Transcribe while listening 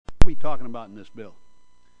are we talking about in this bill?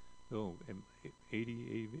 Oh,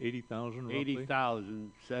 80,000 roughly?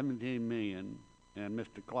 80,000, 17 million, and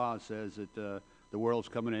Mr. Claus says that the world's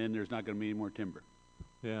coming in, there's not going to be any more timber.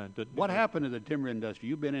 Yeah. What happened to the timber industry?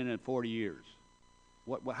 You've been in it 40 years.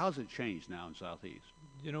 How's it changed now in Southeast?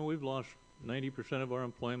 You know, we've lost 90% of our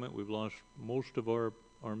employment. We've lost most of our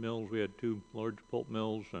mills. We had 2 large pulp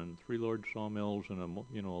mills and 3 large sawmills and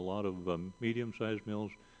a lot of medium-sized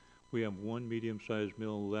mills. We have 1 medium-sized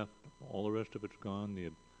mill left. All the rest of it's gone.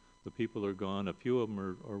 The people are gone. A few of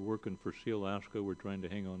them are working for Sea Alaska. We're trying to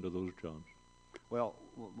hang on to those jobs. Well,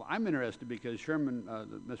 I'm interested because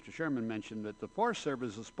Mr. Sherman mentioned that the Forest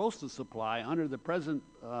Service is supposed to supply, under the present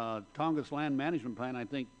Tongass Land Management Plan, I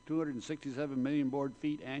think 267 million board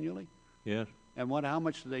feet annually. Yes. And how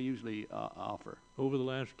much do they usually offer? Over the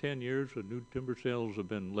last 10 years, the new timber sales have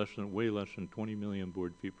been way less than 20 million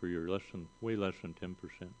board feet per year, way less than 10%.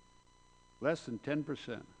 Less than 10%.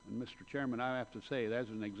 And Mr. Chairman, I have to say, as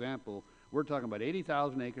an example, we're talking about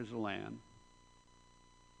 80,000 acres of land,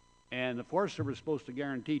 and the Forest Service is supposed to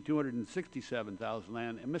guarantee 267,000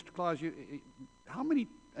 land. And Mr. Claus, how many,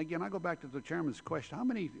 again, I go back to the Chairman's question, how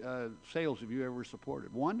many sales have you ever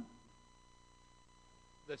supported? 1?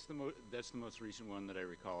 That's the most recent one that I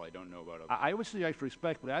recall. I don't know about others. I would suggest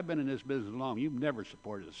respectfully, I've been in this business long, you've never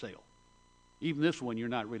supported a sale. Even this one you're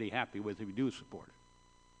not really happy with if you do support it.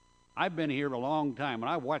 I've been here a long time, and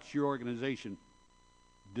I've watched your organization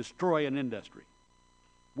destroy an industry.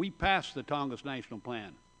 We passed the Tongass National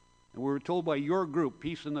Plan, and we were told by your group,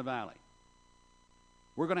 Peace in the Valley,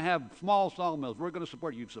 we're going to have small sawmills, we're going to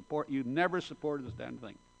support you. You never supported this damn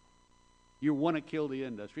thing. You want to kill the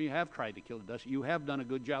industry. You have tried to kill the industry. You have done a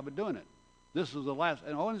good job of doing it. This is the last,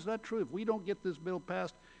 and is that true? If we don't get this bill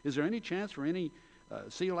passed, is there any chance for any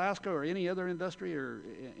Sea Alaska or any other industry or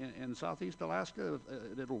in Southeast Alaska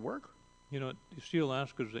that it'll work? You know, Sea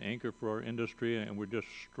Alaska is the anchor for our industry, and we're just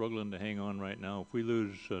struggling to hang on right now. If we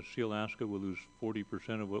lose Sea Alaska, we'll lose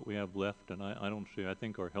 40% of what we have left, and I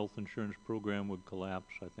think our health insurance program would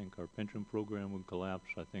collapse. I think our pension program would collapse.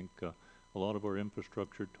 I think a lot of our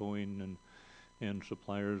infrastructure, towing and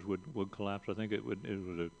suppliers would collapse. I think it was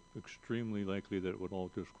extremely likely that it would all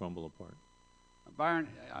just crumble apart. Byron,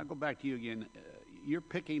 I'll go back to you again. You're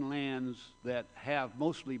picking lands that have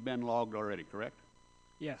mostly been logged already, correct?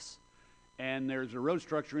 Yes. And there's a road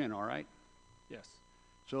structure in, all right? Yes.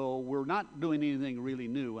 So we're not doing anything really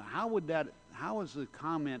new. How is the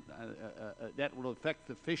comment that will affect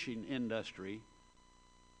the fishing industry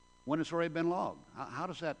when it's already been logged? How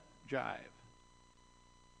does that jive?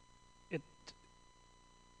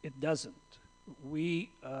 It doesn't. We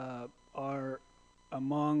are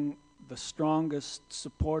among the strongest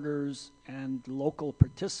supporters and local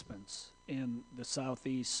participants in the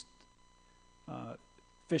Southeast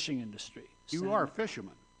fishing industry. You are a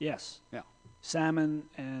fisherman. Yes. Yeah. Salmon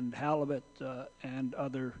and halibut and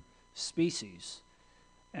other species.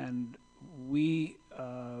 And we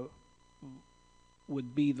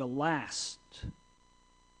would be the last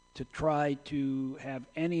to try to have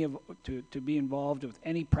to be involved with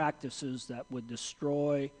any practices that would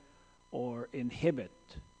destroy or inhibit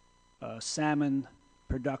salmon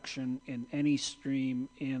production in any stream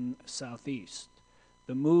in Southeast.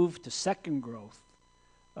 The move to second growth,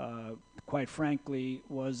 quite frankly,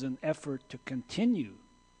 was an effort to continue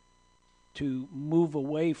to move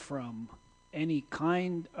away from any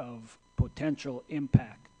kind of potential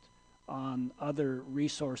impact on other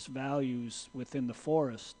resource values within the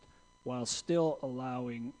forest while still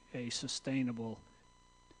allowing a sustainable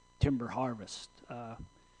timber harvest.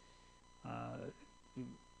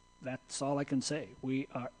 That's all I can say. We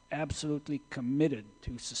are absolutely committed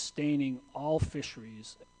to sustaining all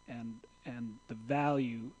fisheries and the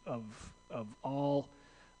value of all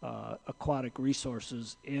aquatic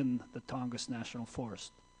resources in the Tongass National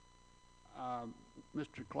Forest.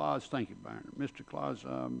 Mr. Claus, thank you, Byron. Mr. Claus,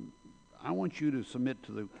 I want you to submit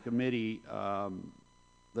to the committee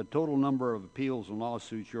the total number of appeals and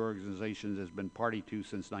lawsuits your organization has been party to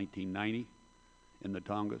since 1990 in the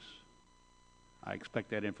Tongass. I expect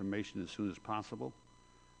that information as soon as possible,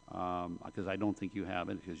 because I don't think you have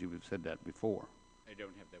it, because you've said that before. I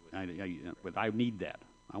don't have that with me. But I need that.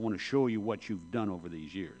 I want to show you what you've done over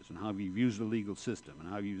these years and how you've used the legal system and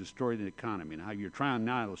how you've destroyed the economy and how you're trying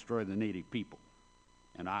now to destroy the native people.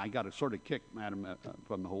 And I got a sort of kick, Madam,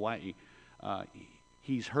 from Hawaii.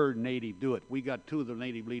 He's heard Native do it. We got 2 of the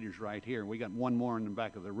Native leaders right here. We got 1 more in the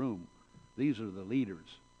back of the room. These are the leaders.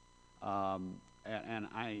 And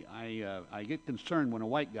I get concerned when a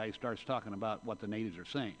white guy starts talking about what the natives are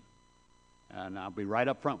saying. And I'll be right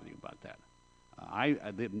up front with you about that.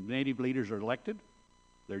 The Native leaders are elected,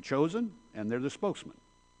 they're chosen, and they're the spokesman.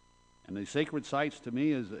 And the sacred sites, to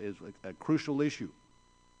me, is a crucial issue.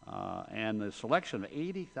 And the selection of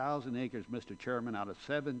 80,000 acres, Mr. Chairman, out of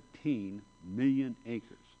 17 million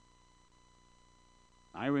acres.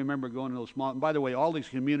 I remember going to those small, and by the way, all these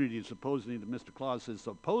communities supposedly that Mr. Claus says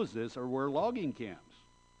oppose this were logging camps.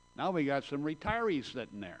 Now we got some retirees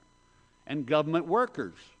sitting there, and government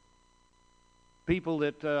workers, people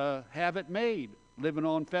that have it made, living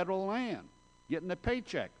on federal land, getting a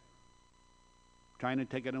paycheck, trying to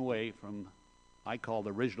take it away from, I call,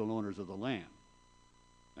 the original owners of the land.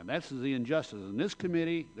 And that's the injustice. In this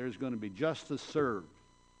committee, there's going to be justice served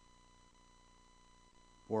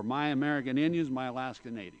for my American Indians, my Alaska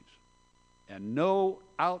Natives. And no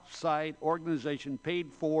outside organization paid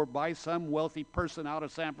for by some wealthy person out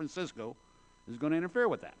of San Francisco is going to interfere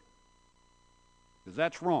with that. Because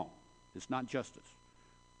that's wrong. It's not justice.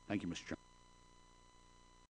 Thank you, Mr. Chairman.